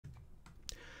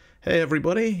Hey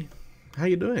everybody, how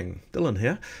you doing? Dylan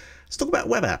here. Let's talk about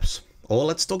web apps. Or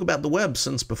let's talk about the web,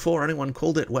 since before anyone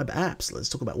called it web apps. Let's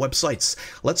talk about websites.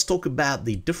 Let's talk about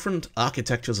the different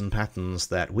architectures and patterns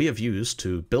that we have used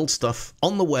to build stuff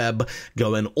on the web,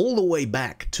 going all the way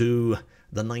back to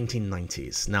the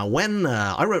 1990s. Now, when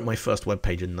I wrote my first web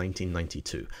page in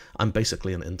 1992, I'm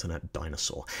basically an internet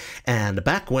dinosaur. And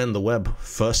back when the web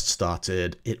first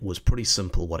started, it was pretty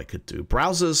simple what it could do.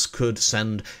 Browsers could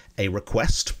send a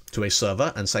request to a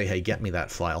server and say, hey, get me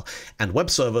that file. And web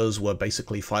servers were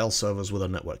basically file servers with a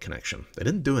network connection. They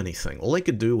didn't do anything. All they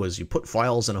could do was you put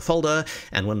files in a folder,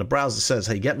 and when the browser says,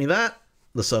 hey, get me that,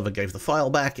 the server gave the file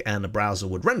back and the browser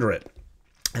would render it.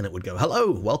 And it would go,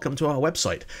 hello, welcome to our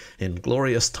website in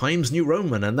glorious Times New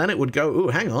Roman. And then it would go, ooh,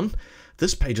 hang on,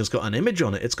 this page has got an image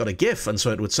on it. It's got a GIF. And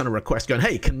so it would send a request going,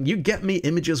 hey, can you get me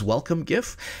images welcome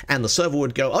GIF? And the server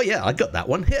would go, oh yeah, I got that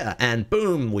one here. And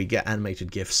boom, we get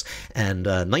animated GIFs. And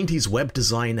 90s web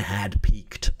design had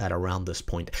peaked at around this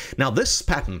point. Now this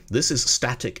pattern, this is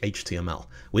static HTML.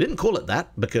 We didn't call it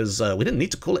that because we didn't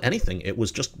need to call it anything. It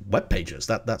was just web pages.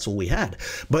 That's all we had.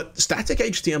 But static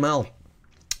HTML,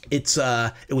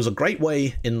 it was a great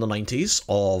way in the 90s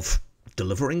of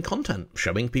delivering content,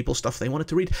 showing people stuff they wanted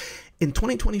to read. In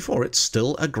 2024, it's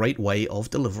still a great way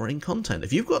of delivering content.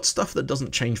 If you've got stuff that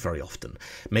doesn't change very often,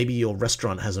 maybe your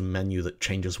restaurant has a menu that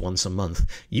changes once a month,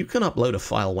 you can upload a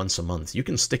file once a month. You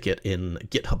can stick it in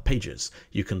GitHub Pages.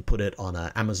 You can put it on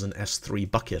an Amazon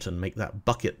S3 bucket and make that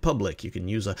bucket public. You can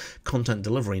use a content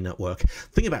delivery network. The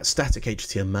thing about static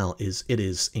HTML is it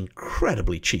is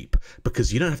incredibly cheap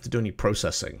because you don't have to do any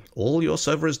processing. All your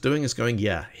server is doing is going,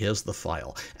 yeah, here's the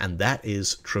file. And that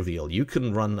is trivial. You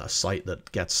can run a site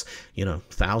that gets, you know,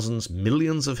 thousands,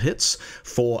 millions of hits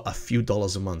for a few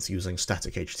dollars a month using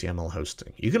static HTML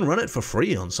hosting. You can run it for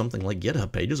free on something like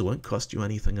GitHub Pages. It won't cost you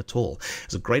anything at all.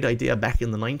 It's a great idea back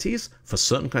in the 90s. For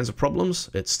certain kinds of problems,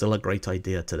 it's still a great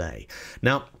idea today.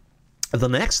 Now, the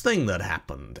next thing that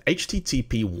happened,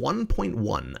 HTTP 1.1,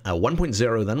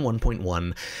 1.0, then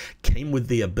 1.1, came with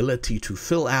the ability to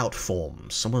fill out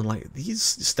forms. Someone like, these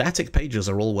static pages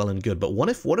are all well and good, but what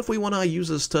if we want our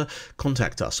users to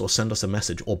contact us or send us a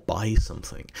message or buy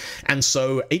something? And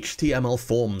so HTML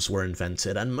forms were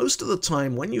invented, and most of the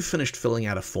time when you finished filling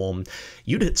out a form,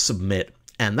 you'd hit submit,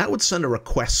 and that would send a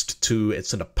request to,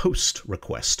 it's a post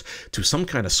request to some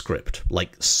kind of script,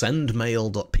 like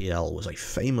sendmail.pl was a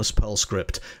famous Perl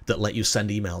script that let you send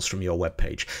emails from your web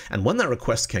page. And when that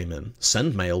request came in,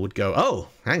 sendmail would go, oh,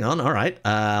 hang on, all right,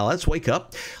 let's wake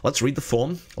up, let's read the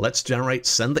form, let's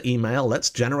send the email,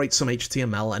 let's generate some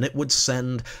HTML, and it would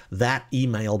send that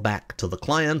email back to the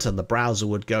client, and the browser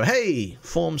would go, hey,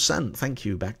 form sent, thank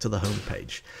you, back to the home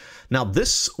page. Now,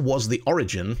 this was the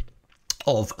origin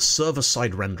of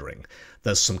server-side rendering.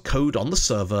 There's some code on the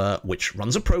server which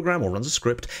runs a program or runs a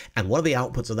script, and one of the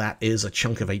outputs of that is a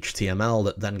chunk of HTML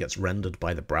that then gets rendered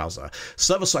by the browser.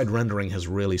 Server-side rendering has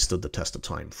really stood the test of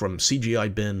time, from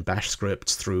CGI bin, bash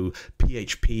scripts, through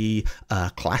PHP,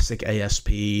 classic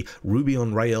ASP, Ruby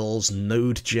on Rails,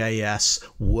 Node.js,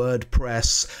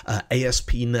 WordPress,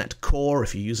 ASP.NET Core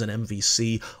if you use an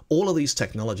MVC. All of these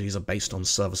technologies are based on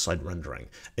server-side rendering.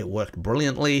 It worked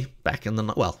brilliantly back in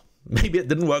the, well, maybe it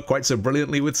didn't work quite so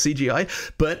brilliantly with CGI,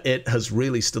 but it has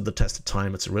really stood the test of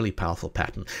time. It's a really powerful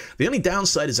pattern. The only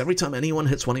downside is every time anyone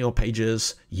hits one of your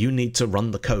pages, you need to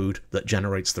run the code that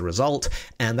generates the result,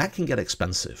 and that can get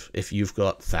expensive. If you've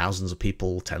got thousands of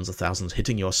people, tens of thousands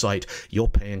hitting your site, you're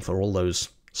paying for all those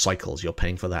cycles. You're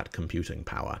paying for that computing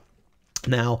power.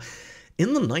 Now,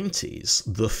 in the 90s,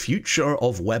 the future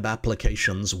of web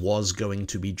applications was going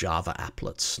to be Java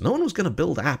applets. No one was going to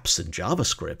build apps in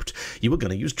JavaScript. You were going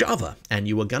to use Java, and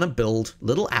you were going to build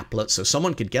little applets so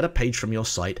someone could get a page from your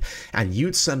site, and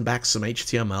you'd send back some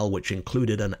HTML which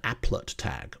included an applet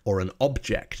tag or an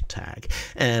object tag.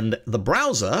 And the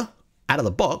browser, out of the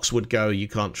box, would go, you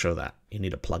can't show that. You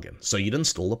need a plugin. So you'd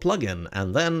install the plugin,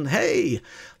 and then, hey,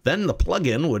 then the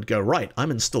plugin would go, right,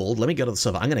 I'm installed, let me go to the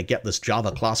server, I'm going to get this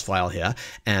Java class file here,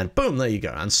 and boom, there you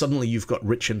go. And suddenly you've got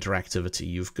rich interactivity,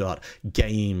 you've got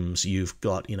games, you've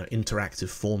got, you know, interactive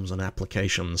forms and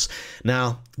applications.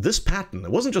 Now, this pattern,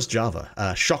 it wasn't just Java,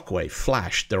 Shockwave,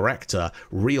 Flash, Director,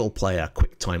 Real Player,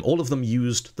 QuickTime, all of them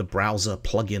used the browser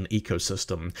plugin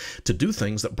ecosystem to do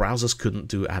things that browsers couldn't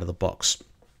do out of the box.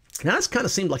 Now, this kind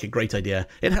of seemed like a great idea.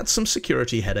 It had some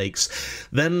security headaches.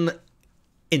 Then,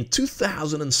 in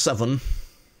 2007,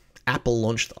 Apple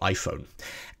launched the iPhone.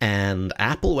 And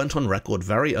Apple went on record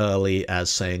very early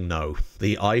as saying, no,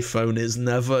 the iPhone is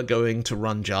never going to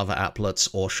run Java applets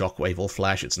or Shockwave or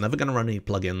Flash. It's never going to run any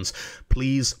plugins.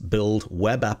 Please build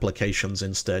web applications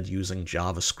instead using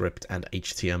JavaScript and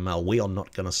HTML. We are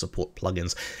not going to support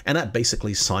plugins. And that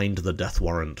basically signed the death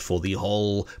warrant for the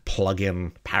whole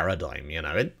plugin paradigm. You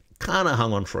know, it kind of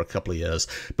hung on for a couple of years.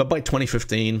 But by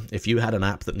 2015, if you had an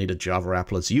app that needed Java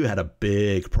applets, you had a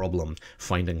big problem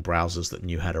finding browsers that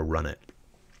knew how to run it.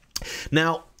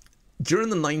 Now,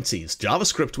 during the 90s,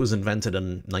 JavaScript was invented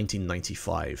in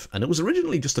 1995, and it was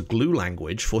originally just a glue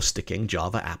language for sticking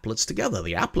Java applets together.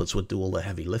 The applets would do all the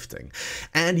heavy lifting,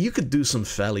 and you could do some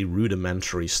fairly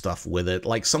rudimentary stuff with it,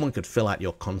 like someone could fill out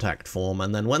your contact form,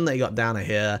 and then when they got down to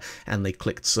here and they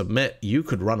clicked submit, you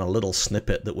could run a little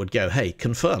snippet that would go, hey,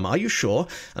 confirm, are you sure?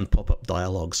 And pop up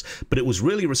dialogues. But it was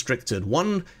really restricted.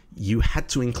 One, you had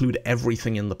to include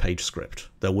everything in the page script.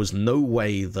 There was no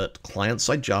way that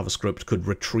client-side JavaScript could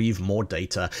retrieve more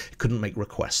data, couldn't make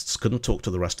requests, couldn't talk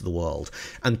to the rest of the world.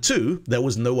 And two, there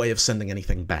was no way of sending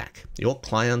anything back. Your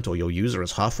client or your user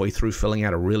is halfway through filling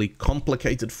out a really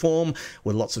complicated form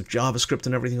with lots of JavaScript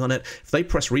and everything on it. If they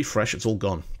press refresh, it's all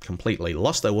gone completely.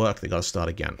 Lost their work, they got to start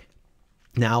again.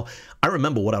 Now, I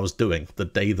remember what I was doing the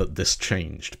day that this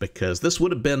changed, because this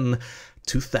would have been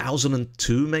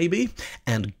 2002 maybe,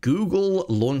 and Google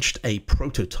launched a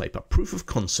prototype, a proof of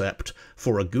concept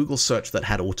for a Google search that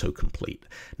had autocomplete.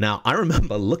 Now, I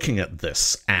remember looking at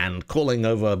this and calling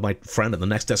over my friend at the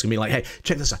next desk and being like, hey,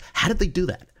 check this out. How did they do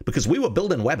that? Because we were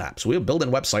building web apps, we were building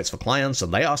websites for clients,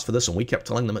 and they asked for this, and we kept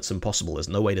telling them it's impossible, there's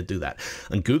no way to do that.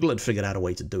 And Google had figured out a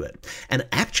way to do it. And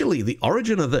actually, the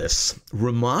origin of this,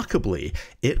 remarkably,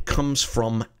 it comes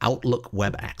from Outlook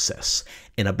Web Access.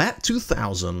 In about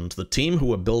 2000, the team who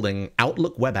were building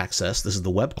Outlook Web Access, this is the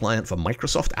web client for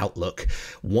Microsoft Outlook,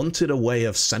 wanted a way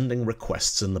of sending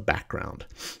requests in the background.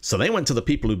 So they went to the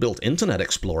people who built Internet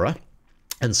Explorer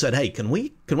and said, hey, can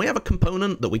we have a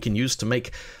component that we can use to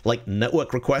make like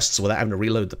network requests without having to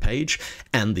reload the page?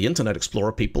 And the Internet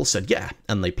Explorer people said, yeah.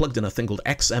 And they plugged in a thing called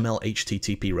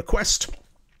XMLHttpRequest.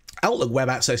 Outlook Web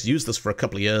Access used this for a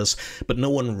couple of years, but no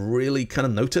one really kind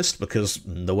of noticed because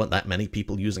there weren't that many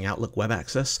people using Outlook Web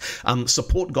Access.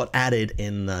 Support got added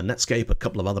in Netscape, a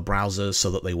couple of other browsers, so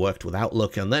that they worked with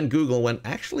Outlook, and then Google went,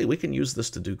 actually, we can use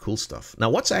this to do cool stuff. Now,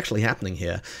 what's actually happening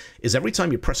here is every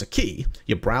time you press a key,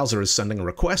 your browser is sending a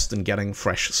request and getting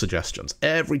fresh suggestions.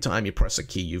 Every time you press a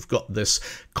key, you've got this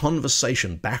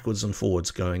conversation backwards and forwards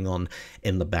going on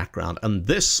in the background, and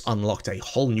this unlocked a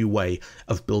whole new way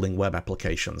of building web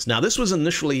applications. Now, this was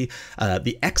initially,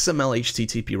 the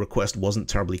XMLHttpRequest wasn't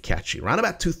terribly catchy. Around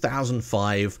about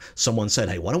 2005, someone said,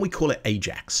 hey, why don't we call it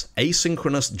AJAX?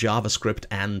 Asynchronous JavaScript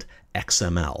and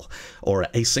XML, or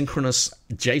asynchronous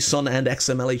JSON and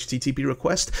XML HTTP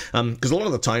request, because a lot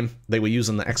of the time they were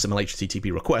using the XML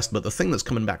HTTP request, but the thing that's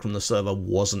coming back from the server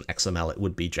wasn't XML, it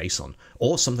would be JSON,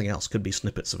 or something else, could be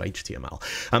snippets of HTML.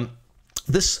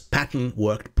 This pattern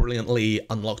worked brilliantly,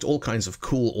 unlocked all kinds of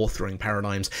cool authoring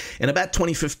paradigms. In about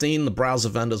 2015, the browser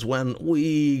vendors went,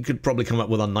 we could probably come up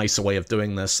with a nicer way of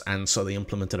doing this, and so they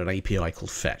implemented an API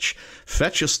called Fetch.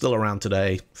 Fetch is still around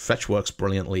today. Fetch works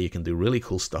brilliantly. You can do really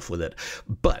cool stuff with it.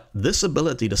 But this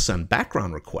ability to send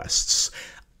background requests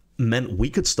meant we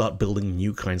could start building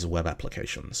new kinds of web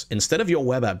applications. Instead of your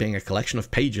web app being a collection of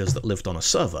pages that lived on a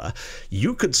server,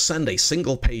 you could send a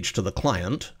single page to the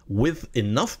client with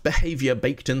enough behavior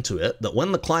baked into it that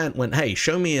when the client went, hey,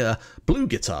 show me blue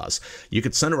guitars, you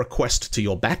could send a request to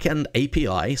your backend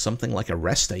API, something like a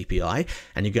REST API,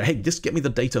 and you go, hey, just get me the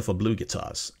data for blue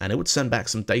guitars. And it would send back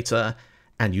some data,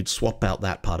 and you'd swap out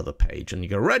that part of the page. And you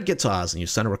go, red guitars, and you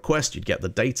send a request, you'd get the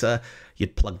data,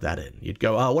 you'd plug that in. You'd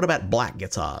go, oh, what about black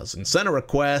guitars? And send a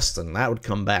request, and that would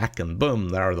come back, and boom,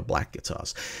 there are the black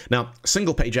guitars. Now,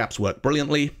 single page apps work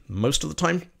brilliantly most of the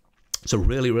time. It's a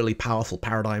really, really powerful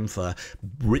paradigm for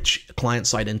rich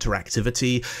client-side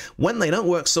interactivity. When they don't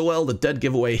work so well, the dead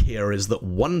giveaway here is that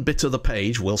one bit of the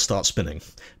page will start spinning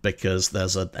because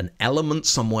there's an element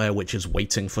somewhere which is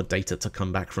waiting for data to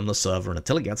come back from the server, and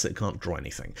until it gets it, it can't draw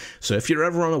anything. So if you're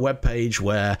ever on a web page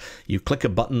where you click a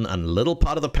button and a little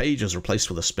part of the page is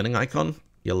replaced with a spinning icon,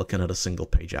 you're looking at a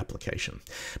single-page application.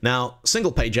 Now,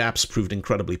 single-page apps proved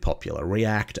incredibly popular.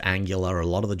 React, Angular, a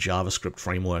lot of the JavaScript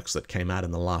frameworks that came out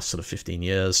in the last sort of 15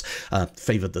 years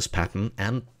favored this pattern,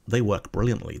 and they work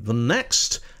brilliantly. The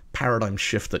next paradigm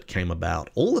shift that came about,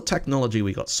 all the technology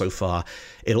we got so far,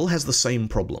 it all has the same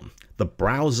problem. The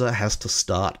browser has to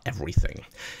start everything.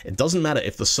 It doesn't matter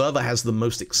if the server has the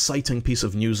most exciting piece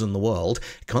of news in the world,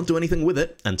 it can't do anything with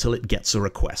it until it gets a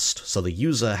request. So the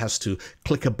user has to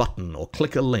click a button or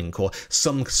click a link, or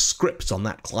some script on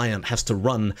that client has to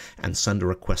run and send a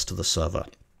request to the server.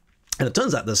 And it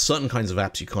turns out there's certain kinds of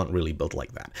apps you can't really build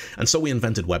like that. And so we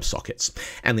invented WebSockets.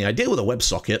 And the idea with a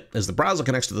WebSocket is the browser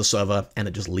connects to the server and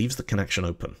it just leaves the connection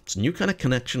open. It's a new kind of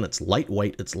connection, it's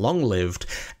lightweight, it's long-lived.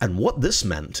 And what this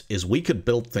meant is we could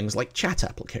build things like chat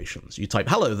applications. You type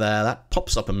hello there, that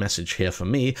pops up a message here for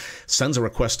me, sends a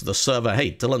request to the server,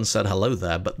 hey, Dylan said hello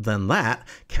there, but then that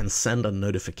can send a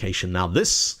notification. Now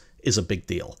this is a big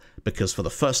deal, because for the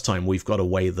first time we've got a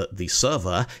way that the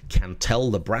server can tell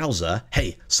the browser,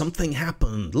 hey, something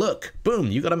happened, look,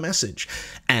 boom, you got a message.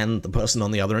 And the person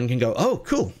on the other end can go, oh,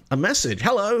 cool, a message,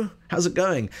 hello, how's it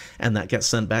going? And that gets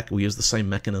sent back. We use the same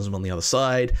mechanism on the other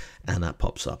side, and that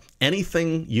pops up.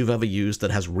 Anything you've ever used that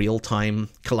has real-time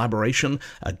collaboration,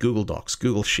 Google Docs,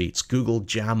 Google Sheets, Google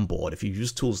Jamboard, if you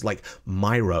use tools like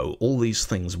Miro, all these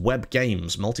things, web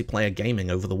games, multiplayer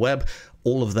gaming over the web,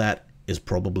 all of that is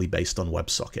probably based on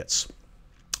WebSockets.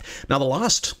 Now the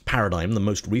last paradigm, the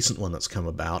most recent one that's come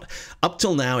about, up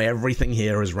till now everything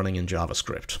here is running in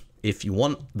JavaScript. If you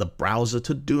want the browser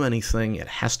to do anything, it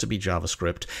has to be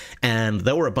JavaScript. And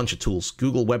there were a bunch of tools.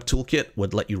 Google Web Toolkit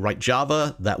would let you write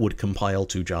Java, that would compile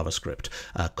to JavaScript.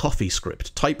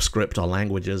 CoffeeScript, TypeScript are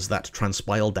languages that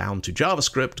transpile down to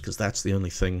JavaScript because that's the only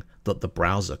thing that the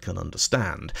browser can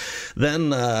understand.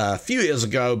 Then a few years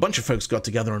ago, a bunch of folks got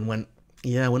together and went,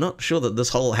 yeah, we're not sure that this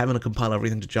whole having to compile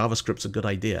everything to JavaScript's a good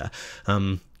idea.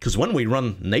 Because when we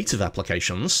run native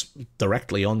applications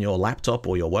directly on your laptop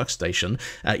or your workstation,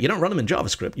 you don't run them in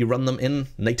JavaScript, you run them in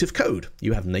native code.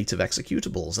 You have native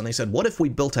executables. And they said, what if we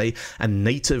built a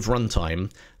native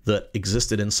runtime that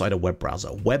existed inside a web browser,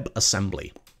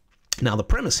 WebAssembly? Now, the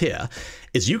premise here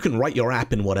is you can write your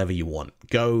app in whatever you want.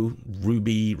 Go,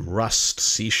 Ruby, Rust,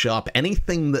 C#,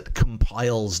 anything that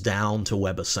compiles down to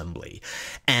WebAssembly.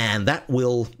 And that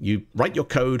will, you write your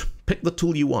code, pick the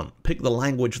tool you want, pick the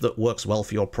language that works well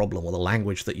for your problem or the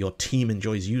language that your team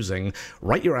enjoys using,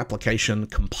 write your application,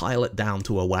 compile it down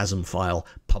to a WASM file,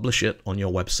 publish it on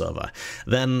your web server.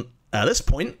 Then, at this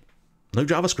point, no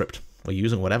JavaScript. We're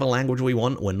using whatever language we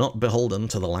want. We're not beholden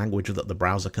to the language that the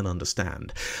browser can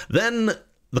understand. Then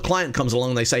the client comes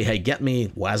along, they say, hey, get me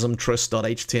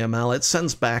wasmtrust.html. It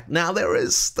sends back. Now, there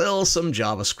is still some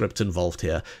JavaScript involved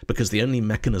here because the only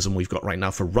mechanism we've got right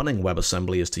now for running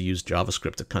WebAssembly is to use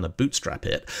JavaScript to kind of bootstrap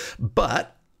it.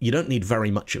 But you don't need very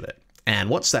much of it.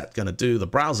 And what's that going to do? The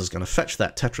browser's going to fetch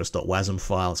that tetris.wasm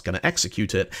file, it's going to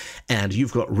execute it, and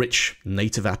you've got rich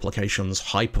native applications,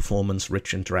 high performance,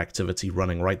 rich interactivity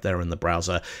running right there in the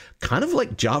browser. Kind of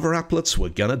like Java applets were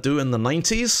going to do in the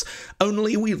 90s,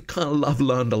 only we've kind of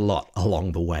learned a lot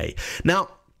along the way. Now,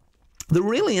 the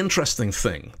really interesting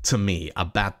thing to me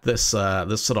about this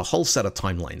sort of whole set of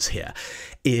timelines here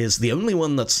is the only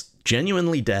one that's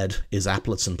genuinely dead is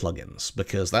applets and plugins,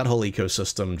 because that whole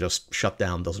ecosystem just shut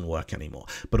down, doesn't work anymore.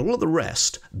 But all of the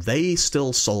rest, they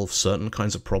still solve certain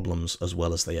kinds of problems as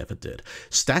well as they ever did.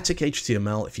 Static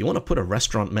HTML, if you want to put a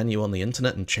restaurant menu on the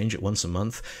internet and change it once a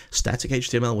month, static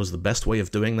HTML was the best way of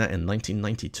doing that in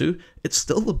 1992. It's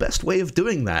still the best way of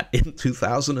doing that in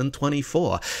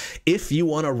 2024. If you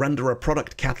want to render a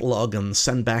product catalog and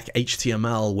send back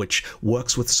HTML, which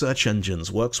works with search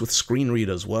engines, works with screen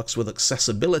readers, works with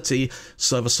accessibility,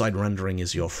 server-side rendering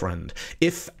is your friend.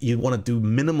 If you want to do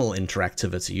minimal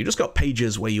interactivity, you just got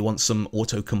pages where you want some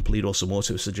autocomplete or some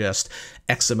auto-suggest,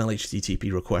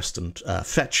 XMLHttpRequest and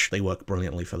fetch, they work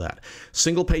brilliantly for that.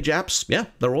 Single-page apps, yeah,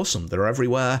 they're awesome. They're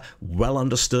everywhere, well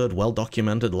understood, well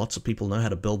documented, lots of people know how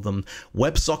to build them.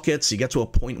 WebSockets, you get to a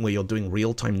point where you're doing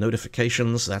real-time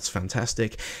notifications, that's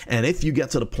fantastic. And if you get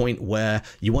to the point where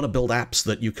you want to build apps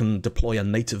that you can deploy a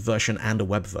native version and a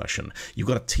web version, you've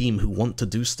got a team who want to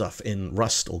do stuff in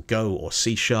Rust or Go or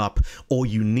C#, or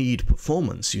you need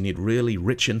performance, you need really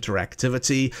rich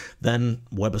interactivity, then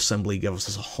WebAssembly gives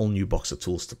us a whole new box of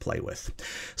tools to play with.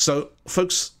 So,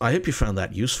 folks, I hope you found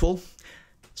that useful.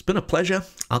 It's been a pleasure.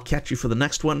 I'll catch you for the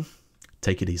next one.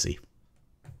 Take it easy.